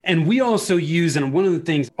And we also use, and one of the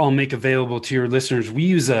things I'll make available to your listeners, we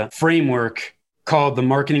use a framework called the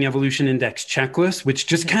Marketing Evolution Index Checklist, which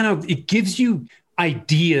just it gives you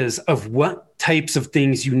ideas of what types of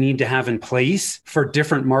things you need to have in place for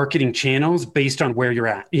different marketing channels based on where you're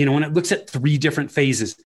at. And it looks at 3 different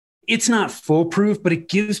phases. It's not foolproof, but it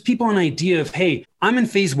gives people an idea of, hey, I'm in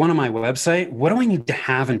phase 1 of my website. What do I need to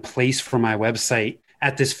have in place for my website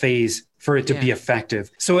at this phase for it to be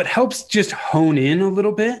effective? So it helps just hone in a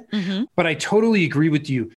little bit. But I totally agree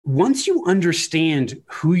with you. Once you understand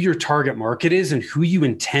who your target market is and who you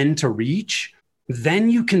intend to reach,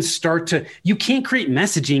 then you can you can't create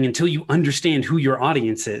messaging until you understand who your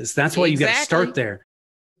audience is. That's why you got to start there.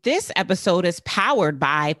 This episode is powered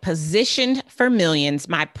by Positioned for Millions,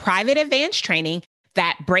 my private advanced training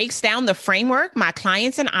that breaks down the framework my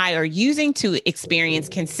clients and I are using to experience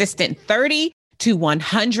consistent $30,000 to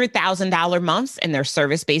 $100,000 months in their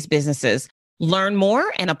service-based businesses. Learn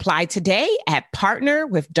more and apply today at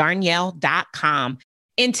partnerwithdarnyelle.com.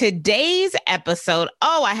 In today's episode,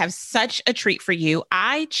 I have such a treat for you.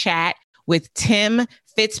 I chat with Tim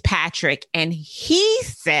Fitzpatrick, and he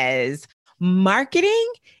says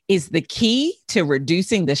marketing is the key to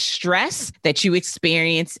reducing the stress that you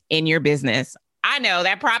experience in your business. I know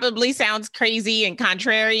that probably sounds crazy and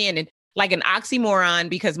contrary and like an oxymoron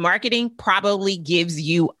because marketing probably gives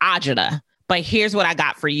you agita. But here's what I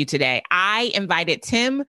got for you today. I invited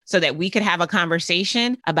Tim so that we could have a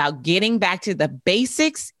conversation about getting back to the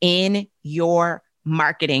basics in your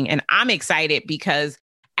marketing. And I'm excited because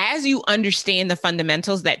as you understand the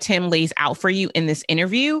fundamentals that Tim lays out for you in this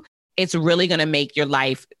interview, it's really going to make your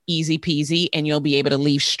life easy peasy and you'll be able to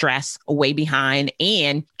leave stress way behind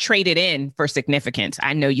and trade it in for significance.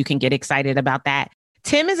 I know you can get excited about that.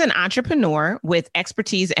 Tim is an entrepreneur with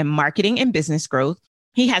expertise in marketing and business growth.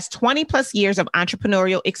 He has 20 plus years of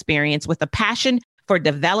entrepreneurial experience with a passion for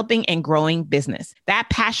developing and growing business. That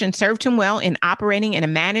passion served him well in operating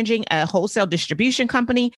and managing a wholesale distribution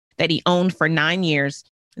company that he owned for 9 years.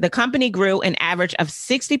 The company grew an average of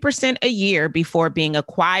 60% a year before being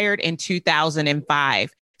acquired in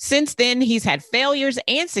 2005. Since then, he's had failures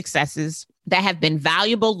and successes that have been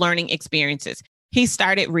valuable learning experiences. He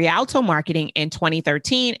started Rialto Marketing in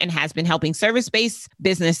 2013 and has been helping service-based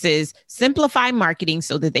businesses simplify marketing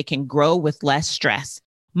so that they can grow with less stress.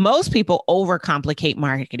 Most people overcomplicate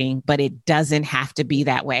marketing, but it doesn't have to be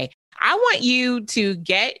that way. I want you to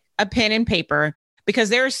get a pen and paper because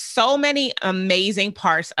there are so many amazing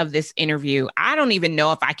parts of this interview. I don't even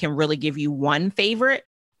know if I can really give you one favorite,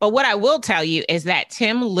 but what I will tell you is that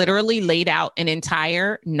Tim literally laid out an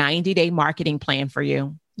entire 90-day marketing plan for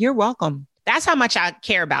you. You're welcome. That's how much I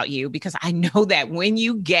care about you because I know that when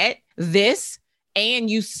you get this and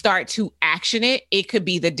you start to action it, it could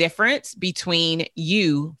be the difference between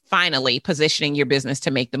you finally positioning your business to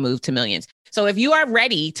make the move to millions. So if you are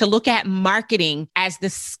ready to look at marketing as the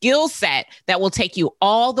skill set that will take you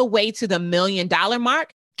all the way to the $1 million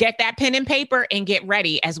mark, get that pen and paper and get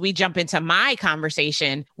ready as we jump into my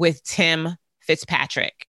conversation with Tim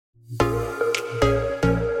Fitzpatrick.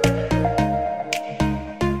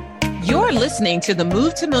 You're listening to the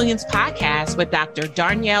Move to Millions podcast with Dr.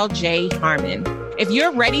 Darnyelle J. Harmon. If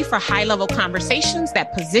you're ready for high-level conversations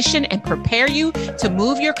that position and prepare you to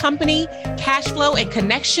move your company, cash flow, and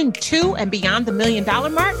connection to and beyond the $1 million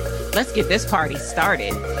mark, let's get this party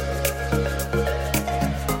started.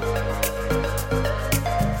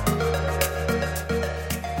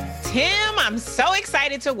 Tim, I'm so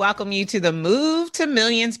excited to welcome you to the Move to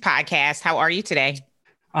Millions podcast. How are you today?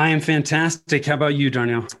 I am fantastic. How about you,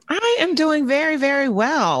 Darnyelle? I am doing very, very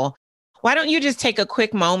well. Why don't you just take a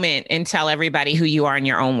quick moment and tell everybody who you are in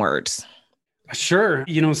your own words? Sure.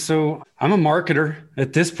 So I'm a marketer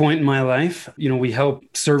at this point in my life. We help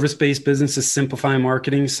service-based businesses simplify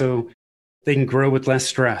marketing so they can grow with less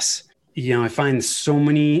stress. I find so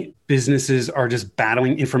many businesses are just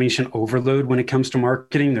battling information overload when it comes to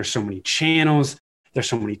marketing. There's so many channels. There's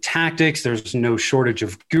so many tactics. There's no shortage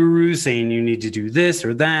of gurus saying you need to do this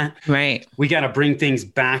or that. Right. We got to bring things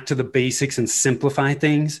back to the basics and simplify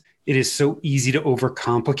things. It is so easy to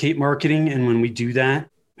overcomplicate marketing. And when we do that,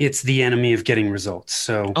 it's the enemy of getting results.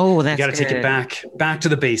 So you got to take it back to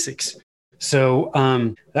the basics. So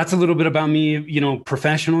that's a little bit about me,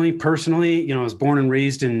 professionally, personally. I was born and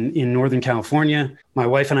raised in Northern California. My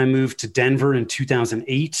wife and I moved to Denver in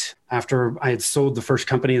 2008. After I had sold the first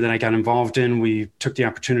company that I got involved in, we took the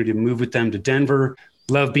opportunity to move with them to Denver.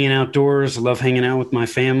 Love being outdoors, love hanging out with my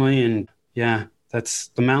family. And yeah, the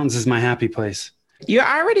mountains is my happy place. You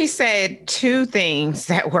already said two things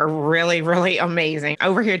that were really, really amazing.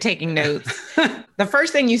 Over here taking notes. The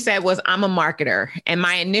first thing you said was, I'm a marketer. And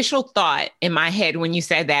my initial thought in my head when you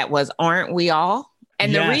said that was, aren't we all?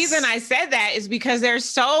 And the reason I said that is because there's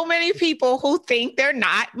so many people who think they're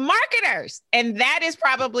not marketers. And that is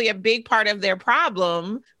probably a big part of their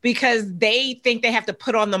problem, because they think they have to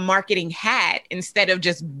put on the marketing hat instead of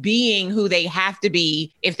just being who they have to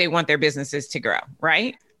be if they want their businesses to grow,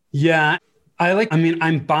 right? Yeah,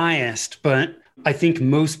 I'm biased, but I think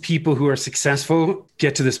most people who are successful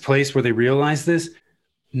get to this place where they realize this.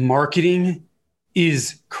 Marketing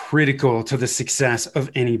is critical to the success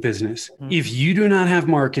of any business. If you do not have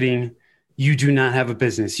marketing, you do not have a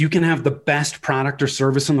business. You can have the best product or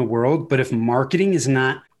service in the world, but if marketing is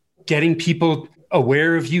not getting people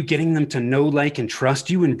aware of you, getting them to know, like, and trust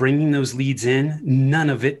you, and bringing those leads in, none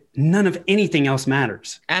of anything else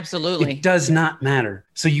matters. Absolutely. It does not matter.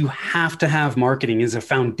 So you have to have marketing as a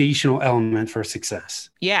foundational element for success.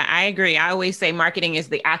 Yeah, I agree. I always say marketing is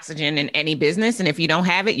the oxygen in any business. And if you don't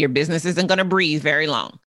have it, your business isn't going to breathe very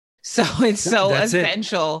long. So it's That's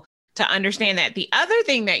essential to understand that. The other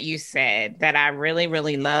thing that you said that I really,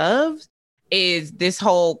 really loved is this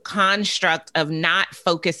whole construct of not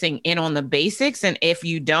focusing in on the basics. And if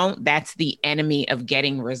you don't, that's the enemy of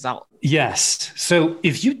getting results. Yes. So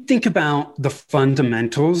if you think about the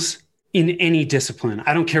fundamentals in any discipline,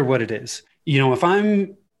 I don't care what it is. If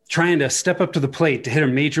I'm trying to step up to the plate to hit a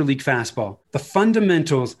major league fastball, the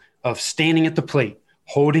fundamentals of standing at the plate,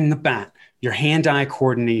 holding the bat, your hand-eye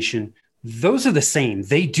coordination, those are the same.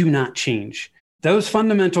 They do not change. Those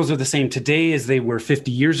fundamentals are the same today as they were 50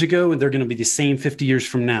 years ago, and they're going to be the same 50 years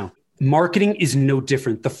from now. Marketing is no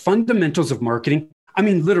different. The fundamentals of marketing,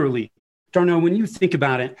 literally, Darnell, when you think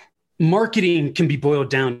about it, marketing can be boiled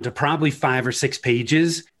down to probably 5 or 6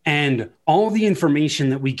 pages. And all the information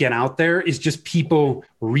that we get out there is just people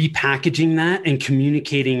repackaging that and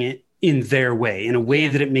communicating it in their way, in a way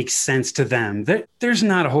that it makes sense to them. There's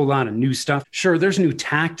not a whole lot of new stuff. Sure, there's new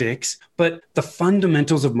tactics, but the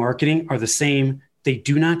fundamentals of marketing are the same. They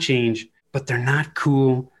do not change, but they're not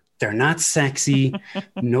cool. They're not sexy.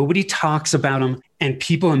 Nobody talks about them. And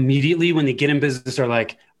people immediately, when they get in business, are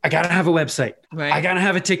like, I got to have a website. Right. I got to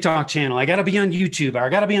have a TikTok channel. I got to be on YouTube. I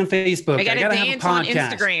got to be on Facebook. I got to dance on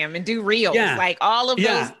Instagram and do reels. Yeah. Like all of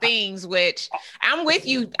those things, which I'm with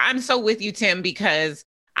you. I'm so with you, Tim, because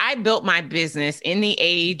I built my business in the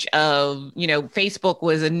age of, Facebook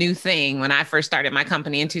was a new thing when I first started my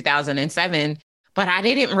company in 2007, but I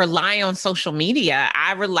didn't rely on social media.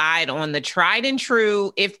 I relied on the tried and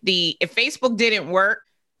true. If Facebook didn't work,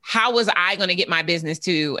 how was I going to get my business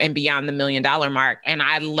to and beyond the $1 million mark? And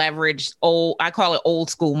I leveraged I call it old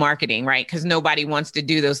school marketing, right? Because nobody wants to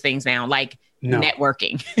do those things now, like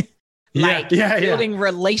networking. Building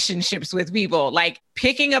relationships with people, like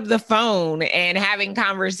picking up the phone and having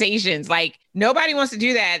conversations. Like nobody wants to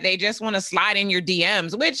do that. They just want to slide in your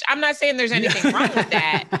DMs, which I'm not saying there's anything wrong with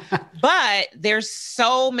that, but there's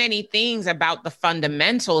so many things about the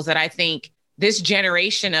fundamentals that I think this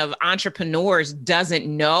generation of entrepreneurs doesn't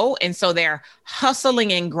know. And so they're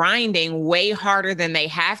hustling and grinding way harder than they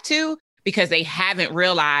have to, because they haven't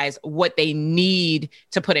realized what they need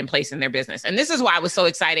to put in place in their business. And this is why I was so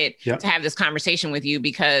excited to have this conversation with you,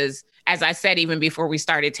 because as I said, even before we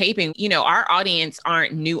started taping, our audience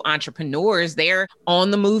aren't new entrepreneurs. They're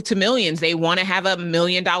on the move to millions. They want to have $1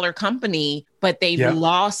 million company, but they've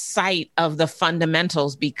lost sight of the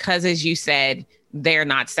fundamentals because, as you said, they're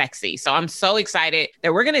not sexy. So I'm so excited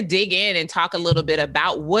that we're going to dig in and talk a little bit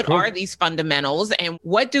about what are these fundamentals and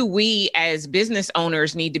what do we as business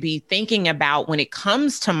owners need to be thinking about when it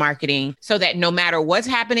comes to marketing, so that no matter what's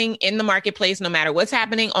happening in the marketplace, no matter what's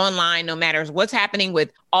happening online, no matter what's happening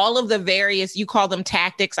with all of the various, you call them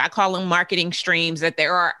tactics, I call them marketing streams that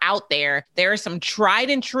there are out there. There are some tried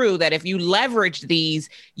and true that if you leverage these,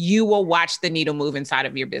 you will watch the needle move inside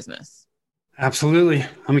of your business. Absolutely.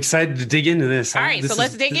 I'm excited to dig into this. All right, so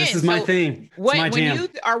let's dig in. This is my thing. When you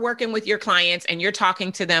are working with your clients and you're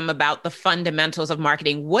talking to them about the fundamentals of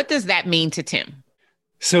marketing, what does that mean to Tim?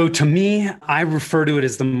 So to me, I refer to it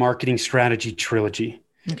as the marketing strategy trilogy.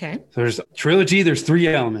 Okay. So there's trilogy, there's 3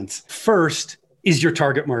 elements. First is your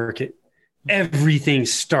target market. Everything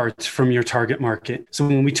starts from your target market. So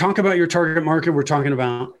when we talk about your target market, we're talking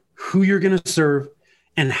about who you're going to serve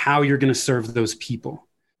and how you're going to serve those people.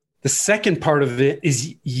 The second part of it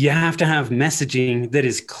is you have to have messaging that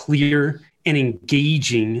is clear and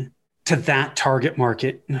engaging to that target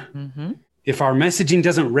market. Mm-hmm. If our messaging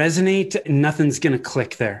doesn't resonate, nothing's going to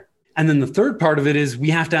click there. And then the third part of it is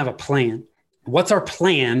we have to have a plan. What's our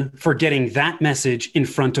plan for getting that message in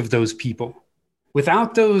front of those people?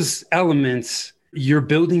 Without those elements, You're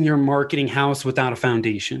building your marketing house without a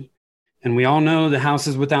foundation. And we all know the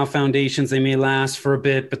houses without foundations, they may last for a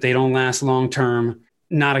bit, but they don't last long term.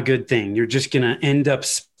 Not a good thing. You're just going to end up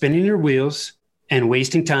spinning your wheels and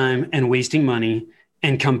wasting time and wasting money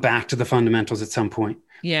and come back to the fundamentals at some point.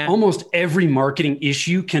 Yeah. Almost every marketing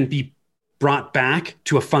issue can be brought back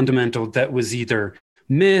to a fundamental that was either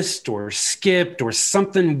missed or skipped or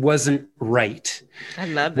something wasn't right. I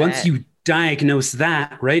love that. Once you diagnose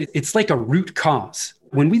that, right, it's like a root cause.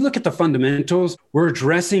 When we look at the fundamentals, we're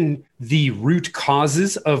addressing the root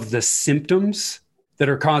causes of the symptoms that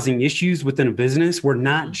are causing issues within a business. We're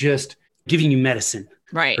not just giving you medicine.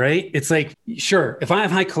 Right. It's like, sure, if I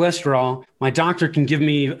have high cholesterol, my doctor can give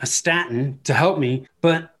me a statin to help me,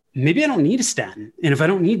 but maybe I don't need a statin. And if I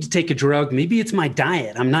don't need to take a drug, maybe it's my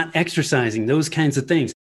diet. I'm not exercising, those kinds of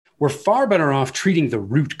things. We're far better off treating the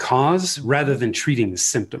root cause rather than treating the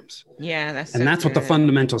symptoms. Yeah, that's what the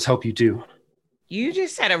fundamentals help you do. You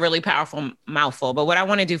just said a really powerful mouthful, but what I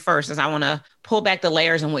want to do first is I want to pull back the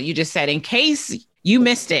layers on what you just said in case you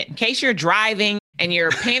missed it, in case you're driving and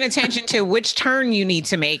you're paying attention to which turn you need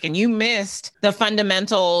to make and you missed the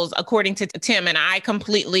fundamentals according to Tim. And I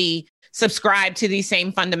completely subscribe to these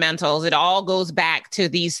same fundamentals. It all goes back to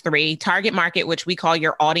these three: target market, which we call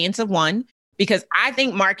your audience of one, because I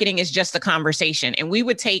think marketing is just a conversation. And we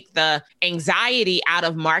would take the anxiety out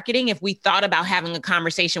of marketing if we thought about having a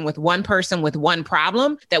conversation with one person with one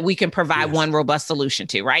problem that we can provide one robust solution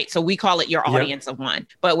to, right? So we call it your audience of one.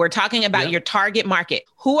 But we're talking about your target market.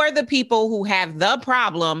 Who are the people who have the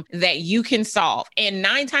problem that you can solve? And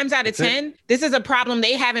 9 times out of 10, this is a problem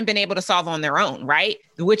they haven't been able to solve on their own, right?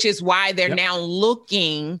 Which is why they're now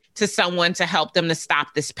looking to someone to help them to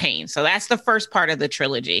stop this pain. So that's the first part of the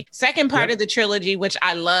trilogy. Second part of the trilogy, which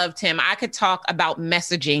I love, Tim, I could talk about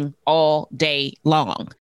messaging all day long.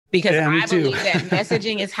 Because I believe that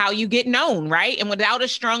messaging is how you get known, right? And without a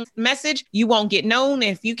strong message, you won't get known.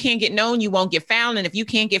 And if you can't get known, you won't get found. And if you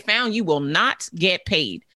can't get found, you will not get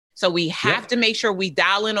paid. So we have to make sure we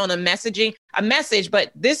dial in on a message.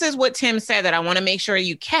 But this is what Tim said that I want to make sure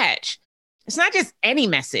you catch. It's not just any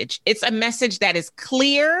message. It's a message that is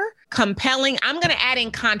clear, compelling. I'm going to add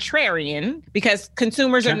in contrarian because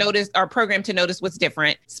consumers are programmed to notice what's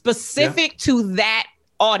different, specific to that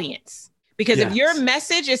audience. Because if your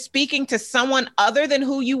message is speaking to someone other than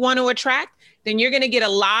who you want to attract, then you're going to get a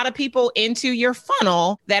lot of people into your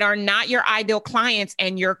funnel that are not your ideal clients,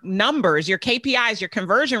 and your numbers, your KPIs, your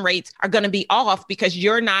conversion rates are going to be off because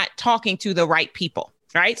you're not talking to the right people.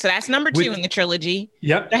 Right. So that's number 2 in the trilogy.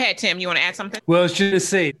 Yep. Go ahead, Tim. You want to add something? Well, I was just going to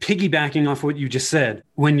say, piggybacking off what you just said,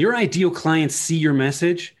 when your ideal clients see your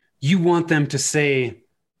message, you want them to say,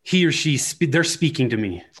 he or she, they're speaking to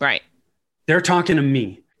me. Right. They're talking to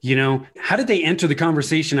me. You know, how did they enter the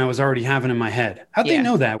conversation I was already having in my head? How'd they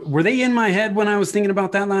know that? Were they in my head when I was thinking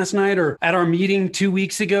about that last night or at our meeting 2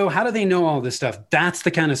 weeks ago? How do they know all this stuff? That's the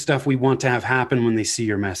kind of stuff we want to have happen when they see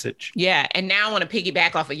your message. Yeah. And now I want to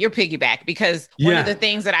piggyback off of your piggyback, because one of the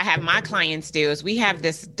things that I have my clients do is we have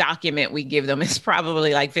this document we give them. It's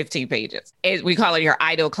probably like 15 pages. We call it your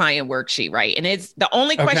ideal client worksheet, right? And it's the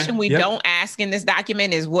only question we don't ask in this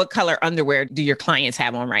document is what color underwear do your clients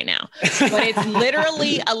have on right now? But it's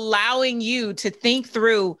literally allowing you to think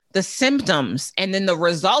through the symptoms and then the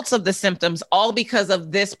results of the symptoms, all because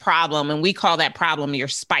of this problem. And we call that problem your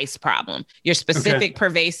SPICE problem, your specific,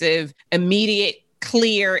 pervasive, immediate,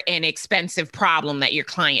 clear, and expensive problem that your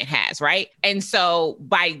client has, right? And so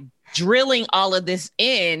by drilling all of this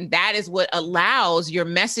in, that is what allows your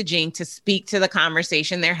messaging to speak to the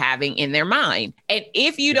conversation they're having in their mind. And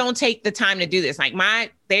if you don't take the time to do this, like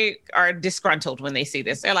they are disgruntled when they see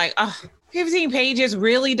this. They're like, oh, 15 pages,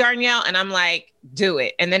 really, Darnyelle? And I'm like, do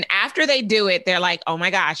it. And then after they do it, they're like, oh my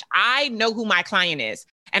gosh, I know who my client is.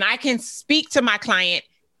 And I can speak to my client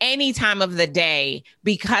any time of the day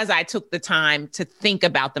because I took the time to think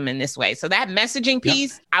about them in this way. So that messaging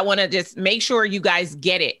piece, I want to just make sure you guys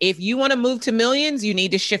get it. If you want to move to millions, you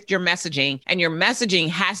need to shift your messaging, and your messaging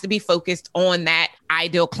has to be focused on that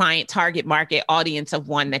ideal client, target market, audience of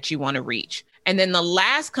one that you want to reach. And then the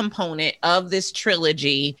last component of this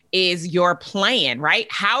trilogy is your plan, right?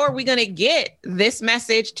 How are we going to get this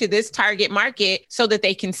message to this target market so that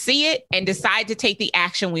they can see it and decide to take the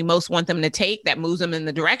action we most want them to take that moves them in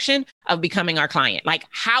the direction of becoming our client? Like,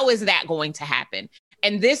 how is that going to happen?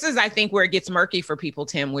 And this is, I think, where it gets murky for people,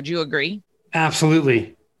 Tim. Would you agree?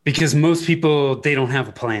 Absolutely. Because most people, they don't have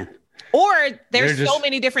a plan. Or there's so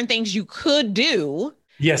many different things you could do.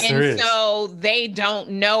 Yes, there is. And so they don't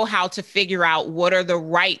know how to figure out what are the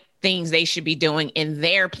right things they should be doing in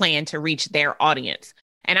their plan to reach their audience.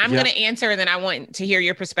 And I'm going to answer, and then I want to hear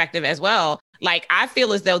your perspective as well. Like, I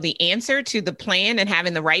feel as though the answer to the plan and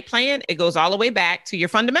having the right plan, it goes all the way back to your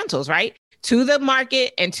fundamentals, right? To the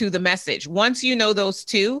market and to the message. Once you know those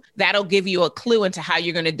two, that'll give you a clue into how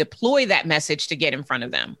you're going to deploy that message to get in front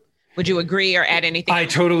of them. Would you agree or add anything? I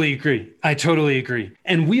totally agree.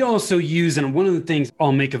 And we also use, and one of the things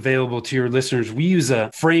I'll make available to your listeners, we use a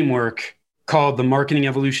framework called the Marketing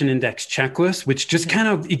Evolution Index Checklist, which just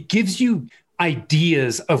it gives you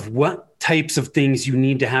ideas of what types of things you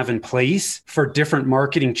need to have in place for different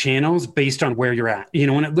marketing channels based on where you're at.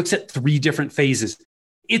 When it looks at 3 different phases,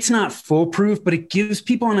 it's not foolproof, but it gives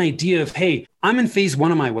people an idea of, hey, I'm in phase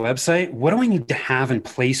 1 of my website. What do I need to have in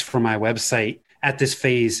place for my website at this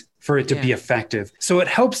phase for it to be effective? So it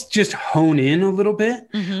helps just hone in a little bit.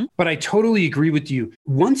 But I totally agree with you.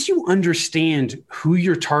 Once you understand who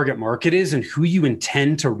your target market is and who you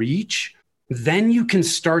intend to reach, then you can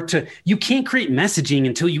you can't create messaging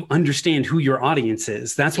until you understand who your audience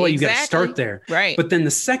is. That's why you got to start there. Right. But then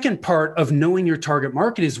the second part of knowing your target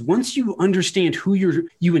market is once you understand who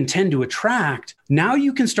you intend to attract, now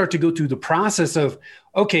you can start to go through the process of,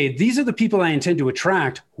 okay, these are the people I intend to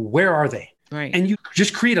attract. Where are they? Right. And you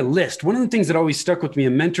just create a list. One of the things that always stuck with me,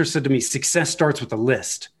 a mentor said to me, success starts with a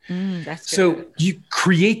list. That's so good. You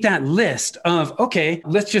create that list of, okay,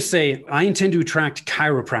 let's just say I intend to attract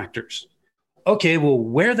chiropractors. Okay, well,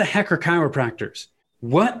 where the heck are chiropractors?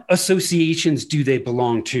 What associations do they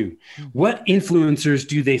belong to? What influencers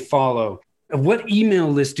do they follow? What email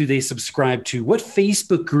list do they subscribe to? What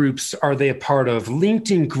Facebook groups are they a part of?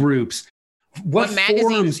 LinkedIn groups? What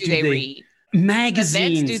magazines do they read?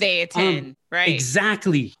 Magazines. Events do they attend? Right.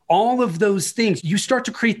 Exactly. All of those things. You start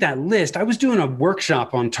to create that list. I was doing a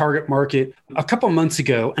workshop on target market a couple months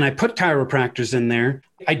ago, and I put chiropractors in there.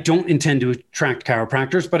 I don't intend to attract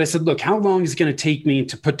chiropractors, but I said, look, how long is it going to take me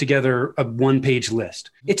to put together a 1-page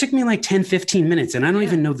list? It took me like 10, 15 minutes, and I don't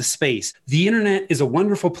even know the space. The internet is a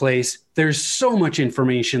wonderful place. There's so much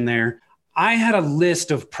information there. I had a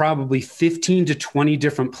list of probably 15 to 20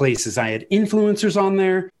 different places. I had influencers on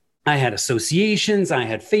there. I had associations, I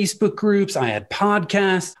had Facebook groups, I had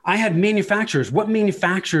podcasts, I had manufacturers. What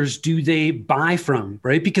manufacturers do they buy from,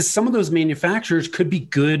 right? Because some of those manufacturers could be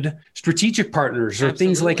good strategic partners or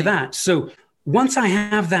things like that. So once I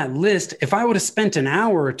have that list, if I would have spent an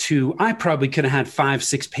hour or two, I probably could have had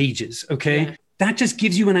 5-6 pages, okay? Yeah. That just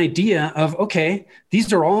gives you an idea of, okay,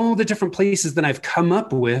 these are all the different places that I've come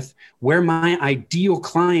up with where my ideal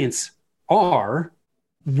clients are.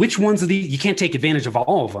 Which ones of these, you can't take advantage of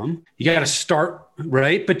all of them. You got to start,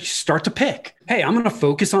 right? But you start to pick, hey, I'm going to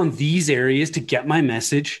focus on these areas to get my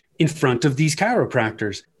message in front of these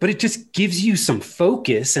chiropractors. But it just gives you some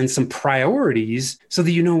focus and some priorities so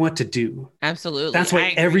that you know what to do. Absolutely. That's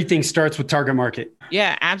why everything starts with target market.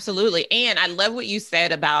 Yeah, absolutely. And I love what you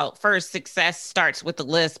said about first, success starts with the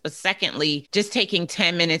list, but secondly, just taking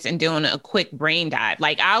 10 minutes and doing a quick brain dive.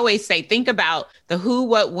 Like I always say, think about the who,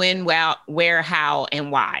 what, when, where, how,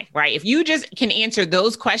 and why, right? If you just can answer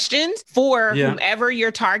those questions for whomever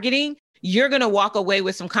you're targeting, you're going to walk away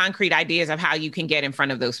with some concrete ideas of how you can get in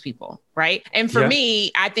front of those people, right? And for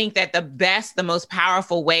me, I think that the most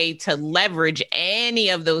powerful way to leverage any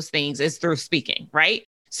of those things is through speaking, right?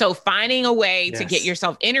 So finding a way to get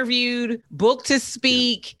yourself interviewed, booked to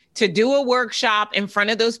speak, to do a workshop in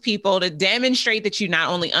front of those people to demonstrate that you not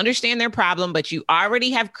only understand their problem, but you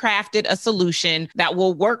already have crafted a solution that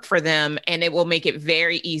will work for them and it will make it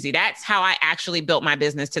very easy. That's how I actually built my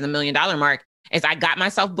business to the $1 million mark. Is I got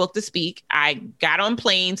myself booked to speak. I got on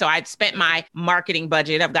plane. So I'd spent my marketing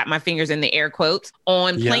budget. I've got my fingers in the air quotes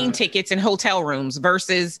on plane tickets and hotel rooms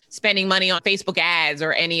versus spending money on Facebook ads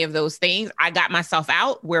or any of those things. I got myself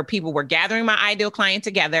out where people were gathering my ideal client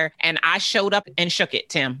together and I showed up and shook it,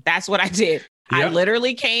 Tim. That's what I did. I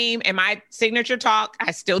literally came and my signature talk,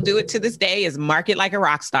 I still do it to this day, is market like a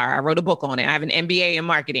rock star. I wrote a book on it. I have an MBA in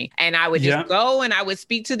marketing and I would just go and I would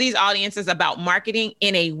speak to these audiences about marketing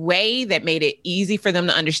in a way that made it easy for them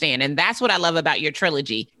to understand. And that's what I love about your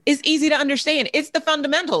trilogy. It's easy to understand. It's the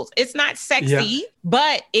fundamentals. It's not sexy,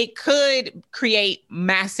 but it could create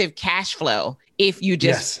massive cash flow if you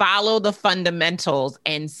just follow the fundamentals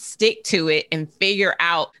and stick to it and figure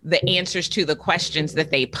out the answers to the questions that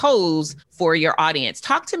they pose for your audience.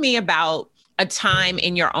 Talk to me about a time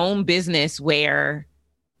in your own business where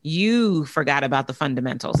you forgot about the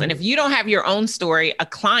fundamentals. And if you don't have your own story, a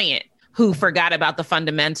client who forgot about the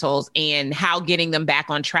fundamentals and how getting them back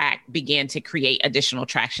on track began to create additional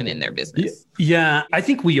traction in their business. Yeah, I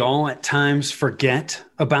think we all at times forget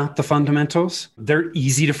about the fundamentals. They're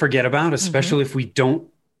easy to forget about, especially if we don't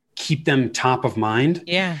keep them top of mind.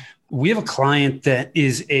 Yeah. We have a client that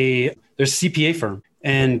is there's a CPA firm,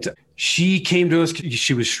 and she came to us.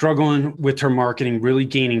 She was struggling with her marketing, really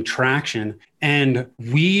gaining traction. And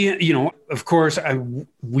we, of course,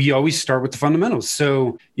 we always start with the fundamentals.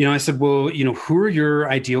 So, I said, well, who are your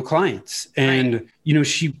ideal clients? And,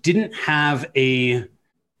 she didn't have a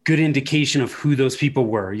good indication of who those people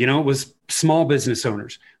were. It was small business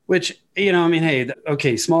owners, which, hey,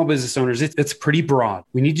 okay, small business owners, it's pretty broad.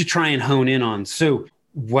 We need to try and hone in on. So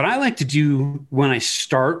what I like to do when I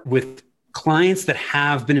start with clients that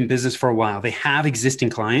have been in business for a while, they have existing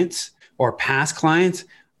clients or past clients,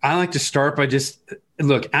 I like to start by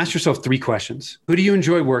ask yourself 3 questions. Who do you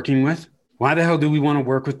enjoy working with? Why the hell do we want to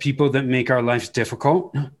work with people that make our lives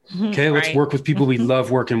difficult? Okay, let's work with people we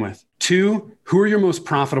love working with. 2, who are your most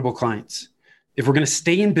profitable clients? If we're going to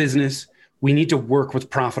stay in business, we need to work with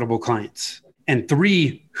profitable clients. And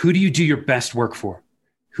 3, who do you do your best work for?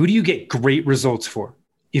 Who do you get great results for?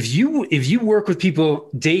 If you work with people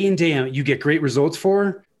day in, day out, you get great results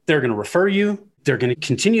for, they're going to refer you. They're going to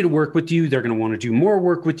continue to work with you. They're going to want to do more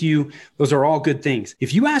work with you. Those are all good things.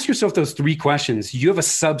 If you ask yourself those 3 questions, you have a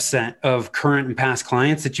subset of current and past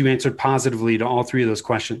clients that you answered positively to all 3 of those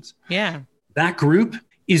questions. Yeah. That group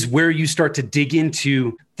is where you start to dig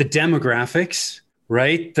into the demographics,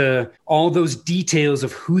 right? All those details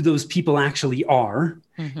of who those people actually are.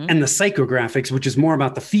 And the psychographics, which is more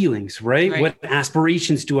about the feelings, right? What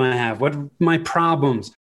aspirations do I have? What are my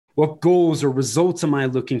problems? What goals or results am I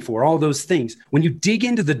looking for? All those things. When you dig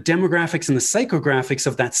into the demographics and the psychographics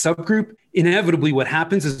of that subgroup, inevitably what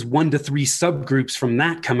happens is 1 to 3 subgroups from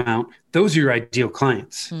that come out. Those are your ideal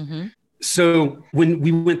clients. So when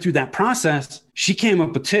we went through that process, she came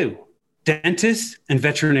up with 2, dentists and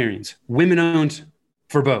veterinarians, women owned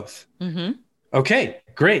for both. Okay,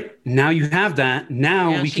 great. Now you have that.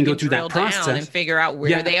 Now we can go through that process and figure out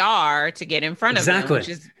where they are to get in front of them, which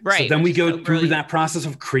is right. So then we go through that process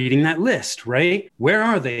of creating that list, right? Where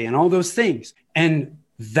are they and all those things. And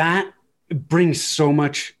that brings so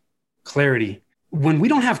much clarity. When we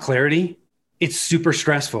don't have clarity, it's super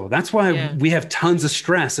stressful. That's why we have tons of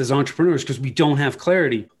stress as entrepreneurs, because we don't have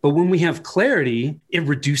clarity. But when we have clarity, it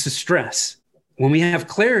reduces stress. When we have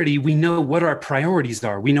clarity, we know what our priorities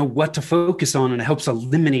are. We know what to focus on, and it helps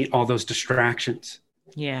eliminate all those distractions.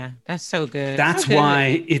 Yeah, that's so good. That's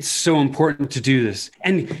why it's so important to do this.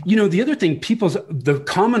 And, the other thing, the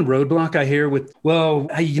common roadblock I hear with,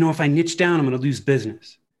 if I niche down, I'm going to lose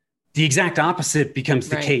business. The exact opposite becomes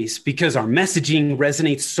the case, because our messaging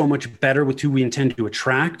resonates so much better with who we intend to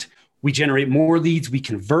attract. We generate more leads. We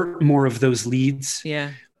convert more of those leads.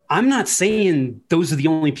 Yeah. I'm not saying those are the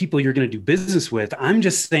only people you're going to do business with. I'm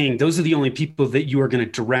just saying those are the only people that you are going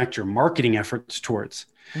to direct your marketing efforts towards.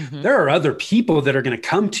 There are other people that are going to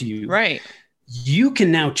come to you. Right. You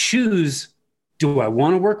can now choose, do I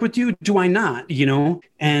want to work with you? Do I not?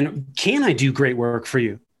 And can I do great work for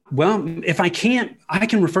you? Well, if I can't, I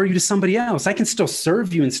can refer you to somebody else. I can still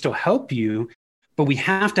serve you and still help you. But we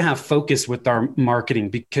have to have focus with our marketing,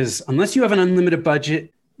 because unless you have an unlimited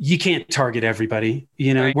budget, you can't target everybody.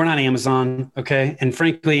 We're not Amazon. Okay. And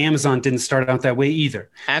frankly, Amazon didn't start out that way either.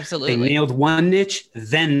 Absolutely. They nailed one niche,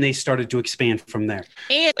 then they started to expand from there.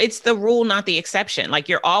 And it's the rule, not the exception. Like,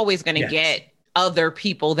 you're always going to get other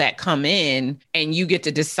people that come in, and you get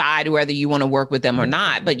to decide whether you want to work with them or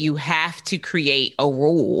not, but you have to create a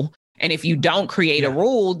rule. And if you don't create a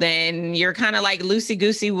rule, then you're kind of like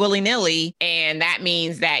loosey-goosey, willy-nilly. And that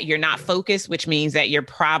means that you're not focused, which means that you're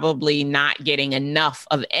probably not getting enough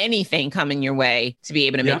of anything coming your way to be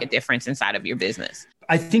able to make a difference inside of your business.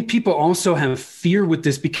 I think people also have fear with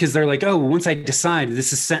this, because they're like, once I decide,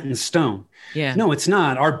 this is set in stone. Yeah. No, it's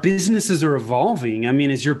not. Our businesses are evolving. I mean,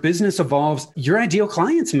 as your business evolves, your ideal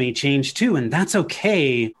clients may change too. And that's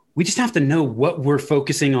okay. We just have to know what we're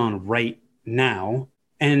focusing on right now.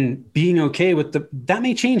 And being okay with that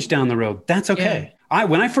may change down the road. That's okay.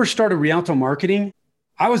 When I first started Rialto Marketing,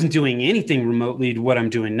 I wasn't doing anything remotely to what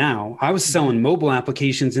I'm doing now. I was selling mobile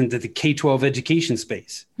applications into the K-12 education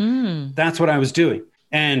space. That's what I was doing.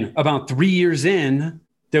 And about 3 years in,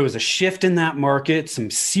 there was a shift in that market,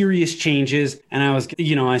 some serious changes. And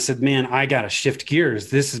I said, man, I got to shift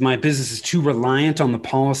gears. My business is too reliant on the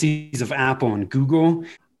policies of Apple and Google.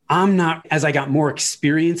 As I got more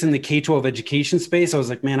experience in the K-12 education space, I was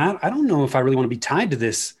like, man, I don't know if I really want to be tied to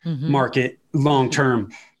this market long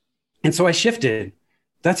term. And so I shifted.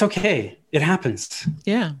 That's okay. It happens.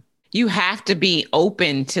 Yeah. You have to be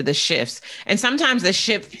open to the shifts. And sometimes the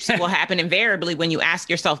shifts will happen invariably when you ask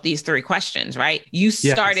yourself these three questions, right? You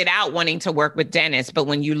started out wanting to work with dentists, but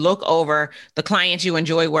when you look over the clients you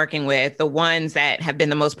enjoy working with, the ones that have been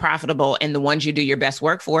the most profitable and the ones you do your best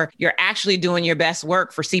work for, you're actually doing your best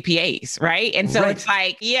work for CPAs, right? And so it's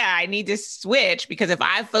like, yeah, I need to switch, because if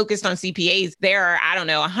I focused on CPAs, there are, I don't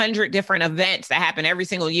know, 100 different events that happen every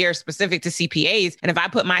single year specific to CPAs. And if I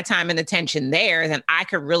put my time and attention there, then I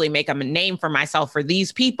could really make a name for myself for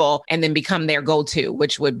these people and then become their go-to,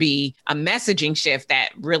 which would be a messaging shift that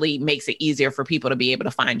really makes it easier for people to be able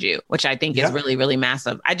to find you, which I think is really, really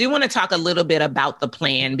massive. I do want to talk a little bit about the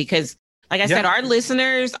plan, because like I said, our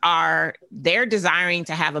listeners they're desiring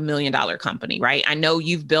to have $1 million company, right? I know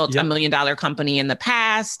you've built $1 million company in the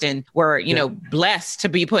past, and we're, blessed to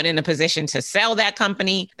be put in a position to sell that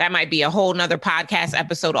company. That might be a whole nother podcast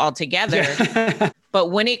episode altogether. But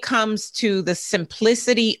when it comes to the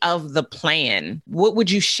simplicity of the plan, what would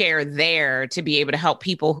you share there to be able to help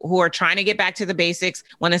people who are trying to get back to the basics,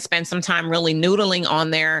 want to spend some time really noodling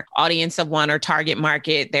on their audience of one or target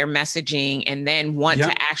market, their messaging, and then want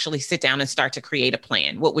to actually sit down and start to create a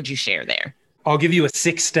plan? What would you share there? I'll give you a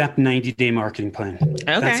 6-step 90-day marketing plan. Okay,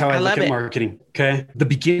 that's how I look at marketing. Okay. The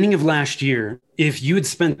beginning of last year, if you had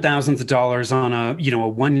spent thousands of dollars on a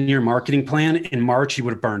 1-year marketing plan, in March, you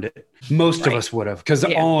would have burned it. Most of us would have, because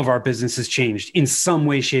all of our businesses changed in some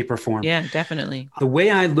way, shape, or form. Yeah, definitely. The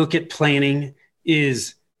way I look at planning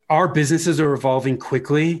is our businesses are evolving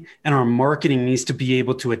quickly, and our marketing needs to be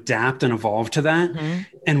able to adapt and evolve to that. Mm-hmm.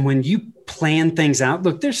 And when you plan things out,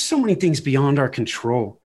 look, there's so many things beyond our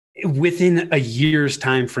control within a year's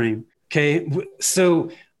time frame. Okay.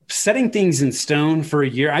 So setting things in stone for a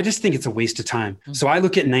year, I just think it's a waste of time. Mm-hmm. So I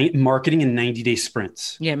look at marketing in 90-day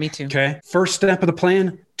sprints. Yeah, me too. Okay. First step of the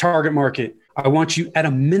plan, target market. I want you, at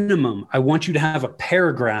a minimum, I want you to have a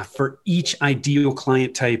paragraph for each ideal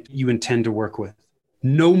client type you intend to work with.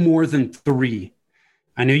 No more than 3.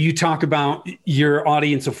 I know you talk about your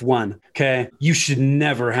audience of 1. Okay. You should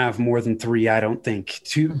never have more than 3, I don't think.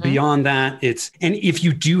 Beyond that, and if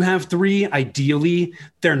you do have 3, ideally,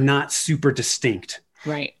 they're not super distinct.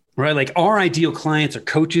 Right. Right. Like, our ideal clients are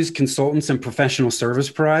coaches, consultants, and professional service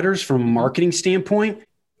providers. From a marketing standpoint,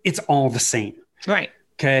 it's all the same. Right.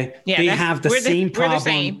 Okay. Yeah, they have the same problem. We're the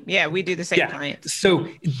same. Yeah, we do the same clients. So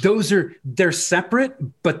they're separate,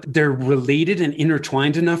 but they're related and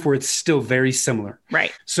intertwined enough where it's still very similar.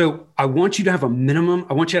 Right. So I want you to have a minimum.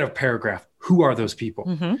 I want you to have a paragraph. Who are those people?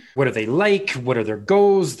 Mm-hmm. What are they like? What are their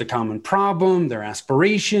goals? The common problem, their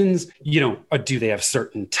aspirations? Do they have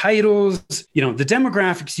certain titles? The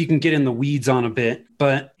demographics you can get in the weeds on a bit,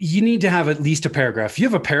 but you need to have at least a paragraph. If you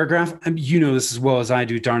have a paragraph, you know this as well as I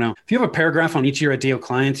do, Darnell. If you have a paragraph on each of your ideal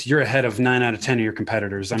clients, you're ahead of 9 out of 10 of your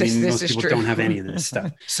competitors. Most people don't have any of this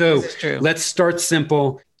stuff. So let's start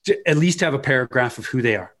simple. At least have a paragraph of who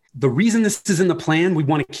they are. The reason this is in the plan, we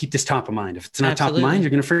want to keep this top of mind. If it's not top of mind, you're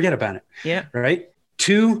going to forget about it. Yeah. Right.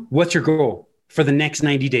 2, what's your goal for the next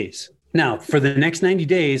 90 days? Now, for the next 90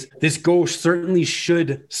 days, this goal certainly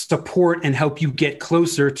should support and help you get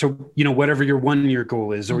closer to, whatever your 1-year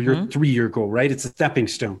goal is or your 3-year goal, right? It's a stepping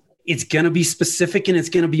stone. It's going to be specific and it's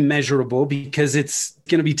going to be measurable, because it's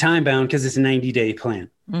going to be time bound, because it's a 90-day plan.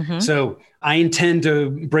 Mm-hmm. So I intend to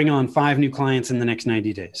bring on 5 new clients in the next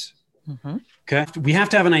 90 days. Mm-hmm. Okay. We have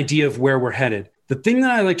to have an idea of where we're headed. The thing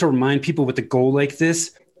that I like to remind people with a goal like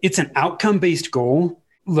this, it's an outcome-based goal.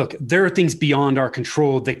 Look, there are things beyond our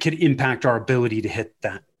control that could impact our ability to hit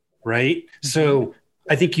that. Right. Mm-hmm. So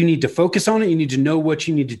I think you need to focus on it. You need to know what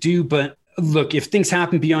you need to do. But look, if things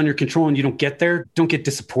happen beyond your control and you don't get there, don't get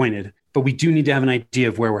disappointed. But we do need to have an idea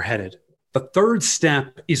of where we're headed. The third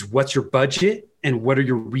step is, what's your budget and what are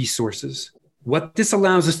your resources? What this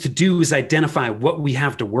allows us to do is identify what we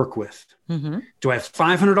have to work with. Mm-hmm. Do I have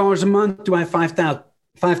 $500 a month? Do I have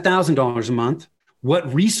 $5,000 a month?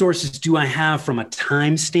 What resources do I have from a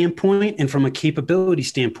time standpoint and from a capability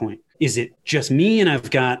standpoint? Is it just me and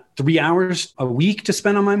I've got 3 hours a week to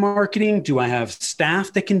spend on my marketing? Do I have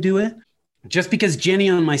staff that can do it? Just because Jenny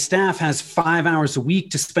on my staff has 5 hours a week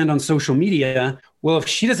to spend on social media, well, if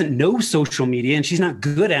she doesn't know social media and she's not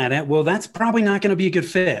good at it, well, that's probably not going to be a good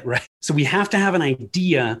fit, right? So we have to have an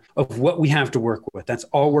idea of what we have to work with. That's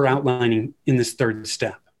all we're outlining in this third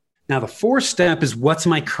step. Now, the fourth step is, what's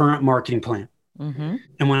my current marketing plan? Mm-hmm.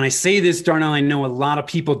 And when I say this, Darnell, I know a lot of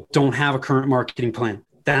people don't have a current marketing plan.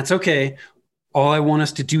 That's okay. All I want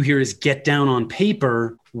us to do here is get down on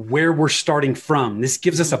paper where we're starting from. This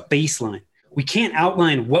gives us a baseline. We can't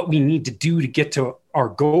outline what we need to do to get to our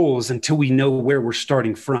goals until we know where we're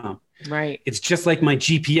starting from. Right. It's just like my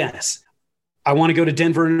GPS. I want to go to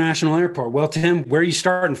Denver International Airport. Well, Tim, where are you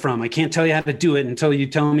starting from? I can't tell you how to do it until you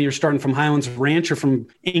tell me you're starting from Highlands Ranch or from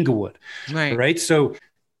Inglewood. Right. So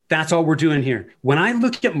that's all we're doing here. When I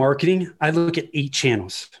look at marketing, I look at 8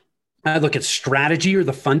 channels. I look at strategy or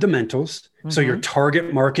the fundamentals. So your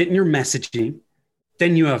target market and your messaging.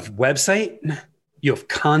 Then you have website, you have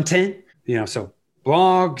content, so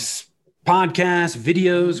blogs, podcasts,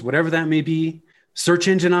 videos, whatever that may be, search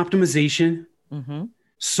engine optimization,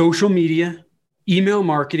 social media, email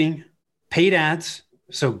marketing, paid ads,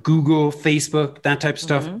 so Google, Facebook, that type of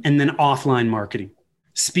stuff, and then offline marketing,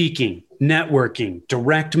 speaking, networking,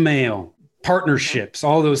 direct mail, partnerships,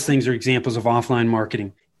 all those things are examples of offline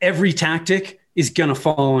marketing. Every tactic is going to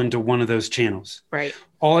fall into one of those channels. Right.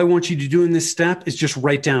 All I want you to do in this step is just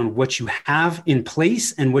write down what you have in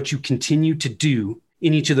place and what you continue to do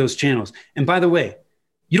in each of those channels. And by the way,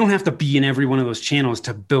 you don't have to be in every one of those channels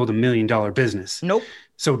to build $1 million business. Nope.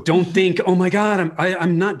 So don't think, oh my God,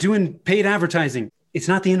 I'm not doing paid advertising. It's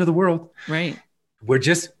not the end of the world. Right. We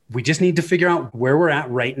just need to figure out where we're at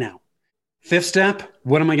right now. 5th step,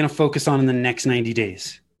 what am I going to focus on in the next 90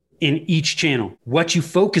 days? In each channel. What you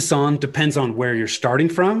focus on depends on where you're starting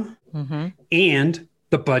from and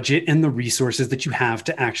the budget and the resources that you have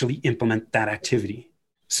to actually implement that activity.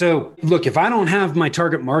 So look, if I don't have my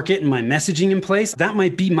target market and my messaging in place, that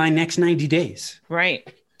might be my next 90 days.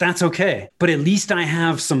 Right. That's okay. But at least I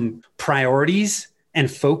have some priorities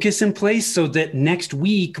and focus in place so that next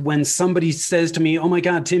week when somebody says to me, oh my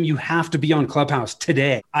God, Tim, you have to be on Clubhouse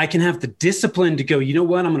today, I can have the discipline to go, you know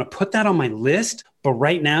what? I'm going to put that on my list. But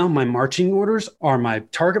right now, my marching orders are my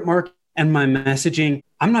target market and my messaging.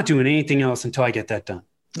 I'm not doing anything else until I get that done.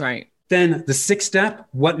 Right. Then the 6th step,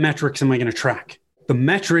 what metrics am I going to track? The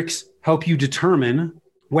metrics help you determine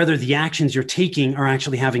whether the actions you're taking are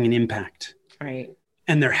actually having an impact. Right.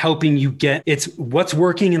 And they're helping you it's what's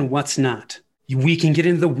working and what's not. We can get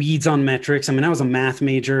into the weeds on metrics. I mean, I was a math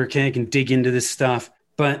major. Okay, I can dig into this stuff,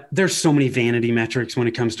 but there's so many vanity metrics when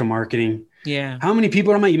it comes to marketing. Yeah. How many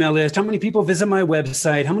people are on my email list? How many people visit my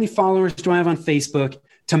website? How many followers do I have on Facebook?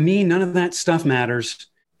 To me, none of that stuff matters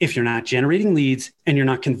if you're not generating leads and you're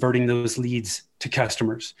not converting those leads to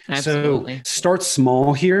customers. Absolutely. So start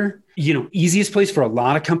small here. Easiest place for a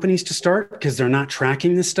lot of companies to start because they're not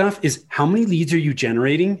tracking this stuff is how many leads are you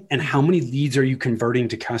generating and how many leads are you converting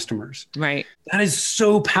to customers? Right. That is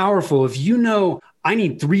so powerful. If you know I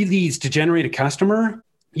need 3 leads to generate a customer,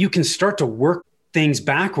 you can start to work things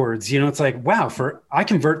backwards. It's like, wow, I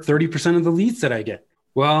convert 30% of the leads that I get.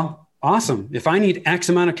 Well, awesome. If I need X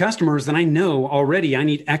amount of customers, then I know already I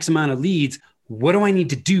need X amount of leads. What do I need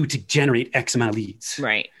to do to generate X amount of leads?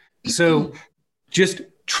 Right. So just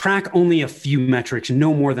track only a few metrics,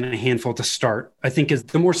 no more than a handful to start. I think as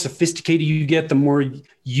the more sophisticated you get, the more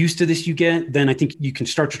used to this you get, then I think you can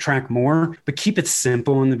start to track more, but keep it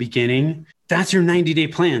simple in the beginning. That's your 90-day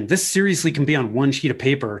plan. This seriously can be on 1 sheet of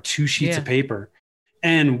paper or 2 sheets of paper.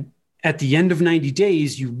 And at the end of 90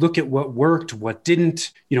 days, you look at what worked, what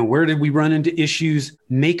didn't, where did we run into issues,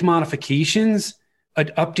 make modifications,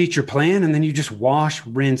 update your plan, and then you just wash,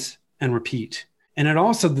 rinse, and repeat. And it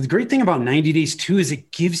also, the great thing about 90 days too, is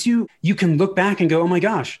it gives you can look back and go, oh my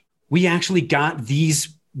gosh, we actually got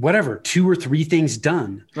these, 2 or 3 things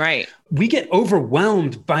done. Right. We get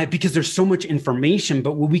overwhelmed because there's so much information,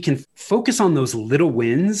 but when we can focus on those little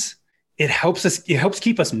wins, it helps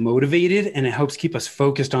keep us motivated and it helps keep us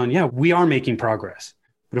focused on, we are making progress.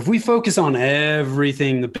 But if we focus on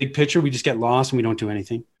everything, the big picture, we just get lost and we don't do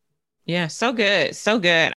anything. Yeah. So good. So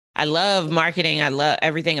good. I love marketing. I love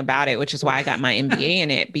everything about it, which is why I got my MBA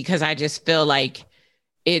in it, because I just feel like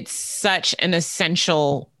it's such an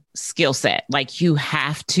essential skill set. Like you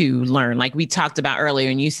have to learn, like we talked about earlier.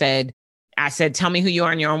 And I said, tell me who you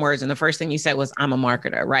are in your own words. And the first thing you said was, I'm a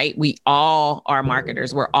marketer, right? We all are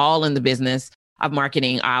marketers. We're all in the business of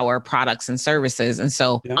marketing our products and services. And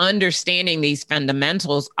so understanding these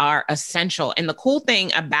fundamentals are essential. And the cool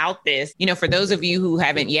thing about this, for those of you who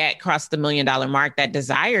haven't yet crossed the $1 million mark that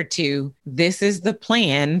desire to, this is the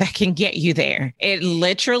plan that can get you there. It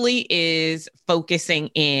literally is focusing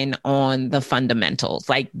in on the fundamentals.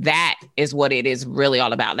 Like that is what it is really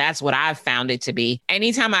all about. That's what I've found it to be.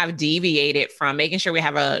 Anytime I've deviated from making sure we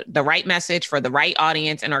have the right message for the right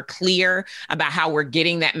audience and are clear about how we're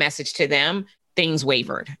getting that message to them, things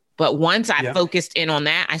wavered. But once I focused in on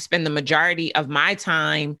that, I spend the majority of my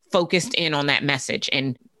time focused in on that message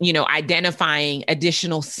and, identifying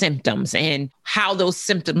additional symptoms and how those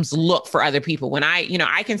symptoms look for other people. When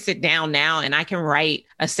I can sit down now and I can write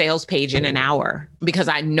a sales page in an hour because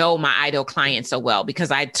I know my ideal client so well, because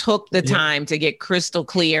I took the time to get crystal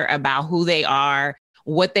clear about who they are,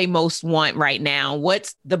 what they most want right now.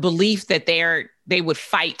 What's the belief that they would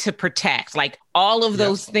fight to protect? Like all of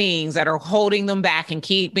those things that are holding them back and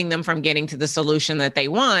keeping them from getting to the solution that they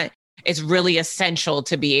want. It's really essential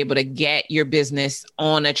to be able to get your business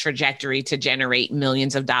on a trajectory to generate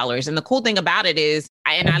millions of dollars. And the cool thing about it is,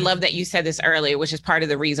 and I love that you said this earlier, which is part of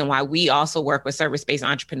the reason why we also work with service-based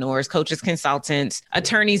entrepreneurs, coaches, consultants,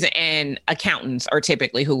 attorneys, and accountants are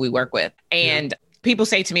typically who we work with. And people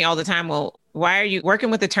say to me all the time, well, why are you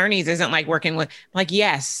working with attorneys? Isn't like working with, like,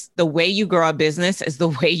 yes, the way you grow a business is the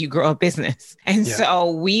way you grow a business. And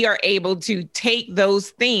so we are able to take those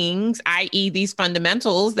things, i.e. these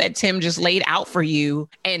fundamentals that Tim just laid out for you,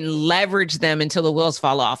 and leverage them until the wheels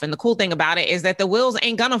fall off. And the cool thing about it is that the wheels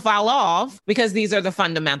ain't gonna fall off because these are the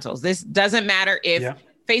fundamentals. This doesn't matter if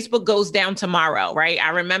Facebook goes down tomorrow, right? I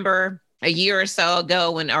remember a year or so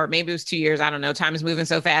ago or maybe it was 2 years, I don't know, time is moving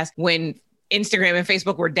so fast, when Instagram and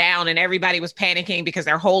Facebook were down and everybody was panicking because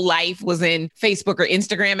their whole life was in Facebook or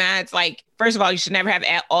Instagram ads. Like, first of all, you should never have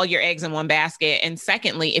all your eggs in one basket. And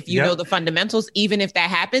secondly, if you know the fundamentals, even if that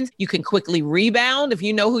happens, you can quickly rebound. If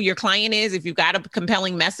you know who your client is, if you've got a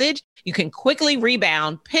compelling message, you can quickly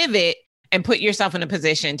rebound, pivot, and put yourself in a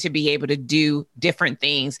position to be able to do different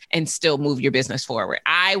things and still move your business forward.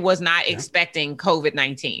 I was not expecting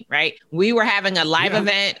COVID-19, right? We were having a live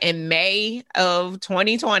event in May of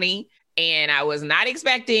 2020. And I was not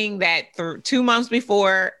expecting that 2 months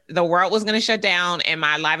before the world was going to shut down and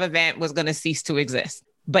my live event was going to cease to exist.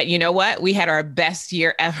 But you know what? We had our best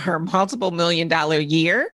year ever, multiple $1 million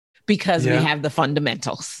year, because we have the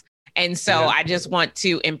fundamentals. And so I just want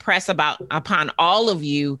to impress upon all of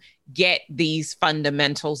you, get these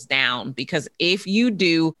fundamentals down, because if you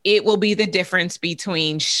do, it will be the difference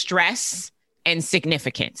between stress and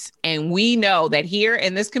significance. And we know that here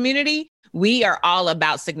in this community, we are all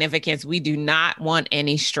about significance. We do not want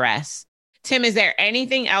any stress. Tim, is there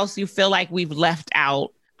anything else you feel like we've left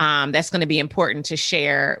out that's going to be important to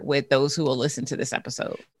share with those who will listen to this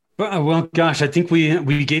episode? Well, gosh, I think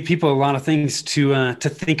we gave people a lot of things to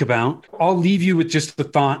think about. I'll leave you with just the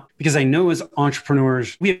thought, because I know as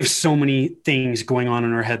entrepreneurs, we have so many things going on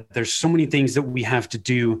in our head. There's so many things that we have to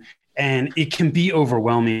do, and it can be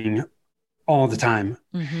overwhelming all the time.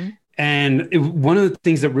 Mm-hmm. And one of the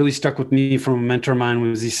things that really stuck with me from a mentor of mine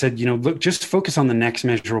was he said, look, just focus on the next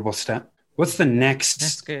measurable step. What's the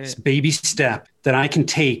next baby step that I can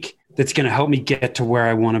take that's going to help me get to where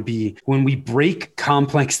I want to be? When we break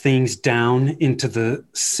complex things down into the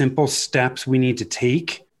simple steps we need to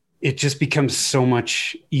take, it just becomes so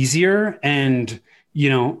much easier. And,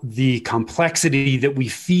 the complexity that we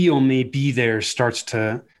feel may be there starts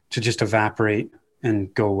to just evaporate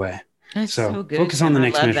and go away. That's so good. Focus on the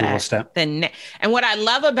next measurable step. And what I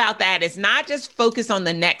love about that is not just focus on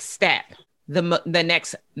the next step, the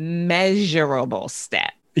next measurable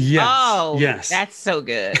step. Yes. Oh, yes. That's so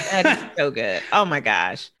good. That is so good. Oh my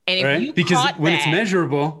gosh. And if you because caught when that, it's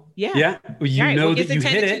measurable, know what that you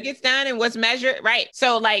hit it. Gets done and what's measured, right?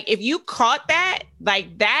 So like, if you caught that,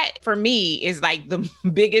 like that for me is like the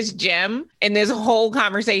biggest gem in this whole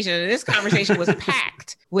conversation. And this conversation was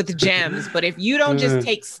packed with gems. But if you don't just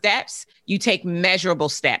take steps, you take measurable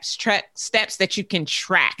steps, steps that you can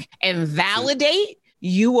track and validate.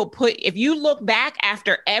 You will if you look back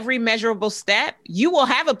after every measurable step, you will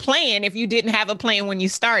have a plan if you didn't have a plan when you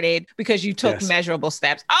started, because you took measurable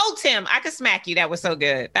steps. Oh, Tim, I could smack you. That was so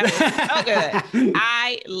good. That was so good.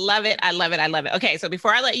 I love it. I love it. I love it. Okay. So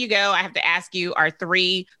before I let you go, I have to ask you our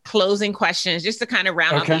 3 closing questions just to kind of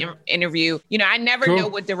round out the interview. I never know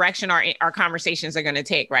what direction our conversations are going to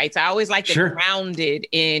take, right? So I always like to ground it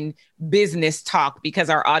in business talk because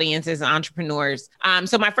our audience is entrepreneurs.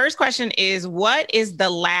 So my first question is, what is the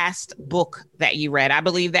last book that you read? I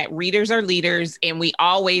believe that readers are leaders and we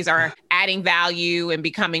always are adding value and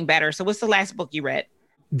becoming better. So what's the last book you read?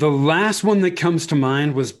 The last one that comes to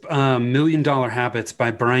mind was $1 Million Habits by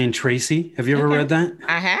Brian Tracy. Have you ever read that?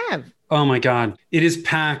 I have. Oh my God. It is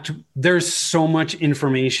packed. There's so much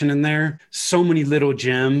information in there, so many little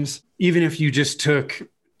gems. Even if you just took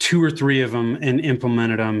 2 or 3 of them and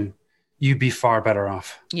implemented them, you'd be far better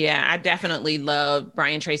off. Yeah, I definitely love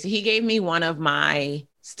Brian Tracy. He gave me one of I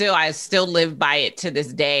still live by it to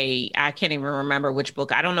this day. I can't even remember which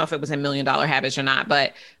book. I don't know if it was $1 Million Habits or not,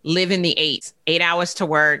 but live in the 8 hours to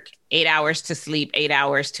work, 8 hours to sleep, 8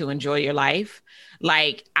 hours to enjoy your life.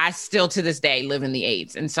 Like I still to this day live in the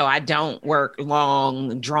 8s. And so I don't work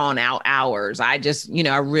long, drawn out hours. I just,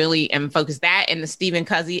 I really am focused. That and the Stephen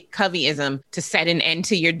Coveyism to set an end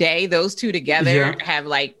to your day. Those two together have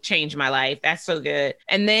like changed my life. That's so good.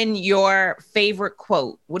 And then your favorite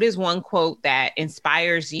quote. What is one quote that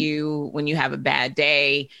inspires you when you have a bad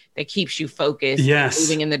day, that keeps you focused,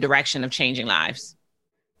 moving in the direction of changing lives?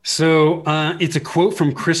 So it's a quote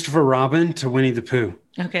from Christopher Robin to Winnie the Pooh.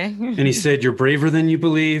 Okay. And he said, "You're braver than you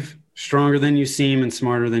believe, stronger than you seem, and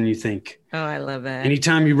smarter than you think." Oh, I love that.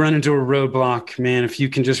 Anytime you run into a roadblock, man, if you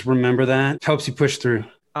can just remember that, it helps you push through.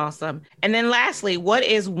 Awesome. And then lastly, what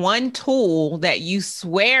is one tool that you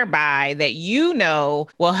swear by that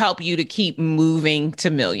will help you to keep moving to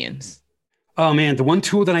millions? Oh, man, the one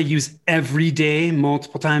tool that I use every day,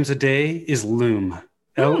 multiple times a day, is Loom.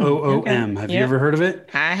 Loom. Okay. Have you ever heard of it?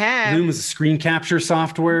 I have. Loom is a screen capture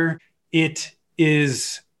software. It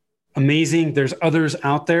is amazing. There's others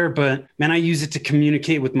out there, but man, I use it to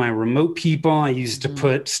communicate with my remote people. I use it to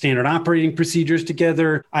put standard operating procedures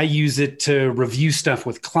together. I use it to review stuff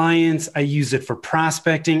with clients. I use it for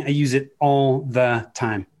prospecting. I use it all the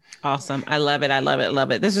time. Awesome. I love it. I love it.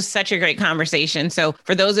 Love it. This was such a great conversation. So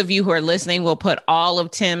for those of you who are listening, we'll put all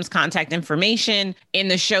of Tim's contact information in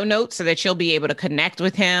the show notes so that you'll be able to connect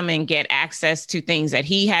with him and get access to things that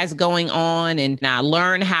he has going on and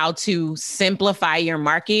learn how to simplify your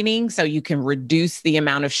marketing so you can reduce the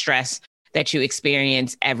amount of stress that you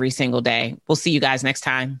experience every single day. We'll see you guys next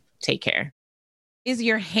time. Take care. Is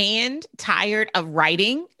your hand tired of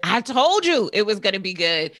writing? I told you it was going to be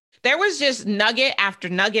good. There was just nugget after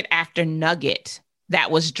nugget after nugget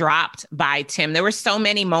that was dropped by Tim. There were so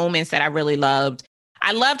many moments that I really loved.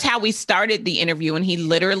 I loved how we started the interview and he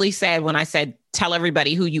literally said, when I said, tell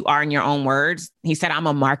everybody who you are in your own words, he said, I'm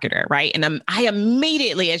a marketer, right? And I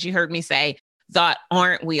immediately, as you heard me say, thought,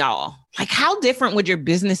 aren't we all? Like, how different would your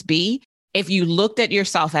business be if you looked at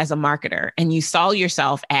yourself as a marketer and you saw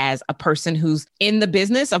yourself as a person who's in the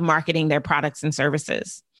business of marketing their products and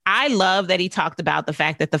services? I love that he talked about the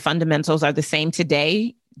fact that the fundamentals are the same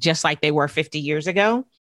today, just like they were 50 years ago.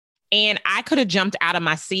 And I could have jumped out of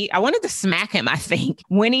my seat. I wanted to smack him, I think,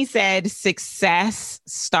 when he said success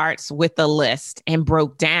starts with a list and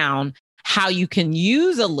broke down how you can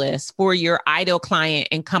use a list for your ideal client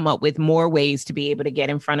and come up with more ways to be able to get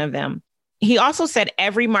in front of them. He also said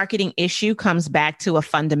every marketing issue comes back to a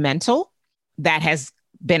fundamental that has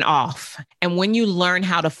been off. And when you learn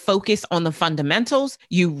how to focus on the fundamentals,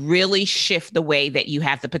 you really shift the way that you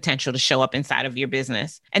have the potential to show up inside of your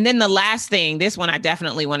business. And then the last thing, this one I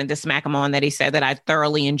definitely wanted to smack him on, that he said that I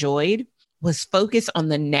thoroughly enjoyed, was focus on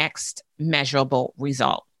the next measurable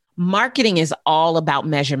result. Marketing is all about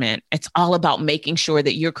measurement. It's all about making sure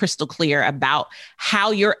that you're crystal clear about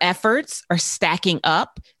how your efforts are stacking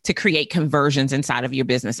up to create conversions inside of your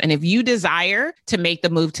business. And if you desire to make the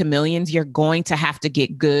move to millions, you're going to have to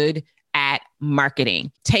get good at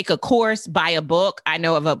marketing. Take a course, buy a book. I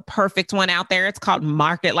know of a perfect one out there. It's called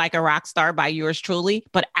Market Like a Rockstar by yours truly,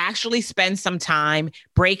 but actually spend some time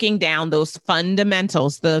breaking down those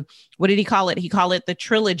fundamentals. What did he call it? He called it the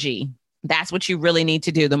trilogy. That's what you really need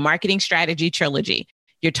to do. The marketing strategy trilogy,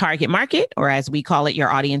 your target market, or as we call it,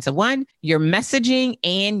 your audience of one, your messaging,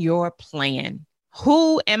 and your plan.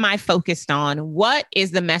 Who am I focused on? What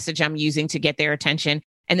is the message I'm using to get their attention?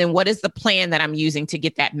 And then what is the plan that I'm using to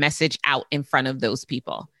get that message out in front of those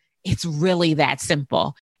people? It's really that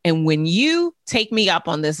simple. And when you take me up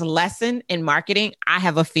on this lesson in marketing, I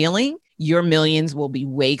have a feeling your millions will be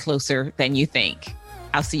way closer than you think.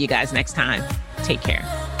 I'll see you guys next time. Take care.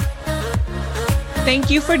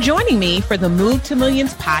 Thank you for joining me for the Move to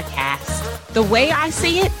Millions podcast. The way I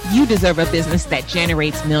see it, you deserve a business that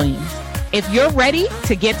generates millions. If you're ready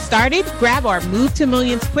to get started, grab our Move to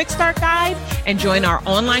Millions Quick Start Guide and join our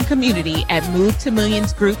online community at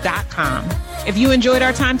movetomillionsgroup.com. If you enjoyed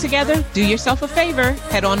our time together, do yourself a favor,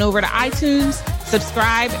 head on over to iTunes,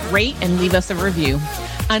 subscribe, rate, and leave us a review.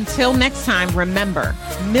 Until next time, remember,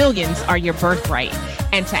 millions are your birthright.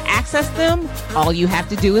 And to access them, all you have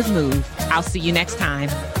to do is move. I'll see you next time.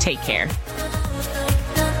 Take care.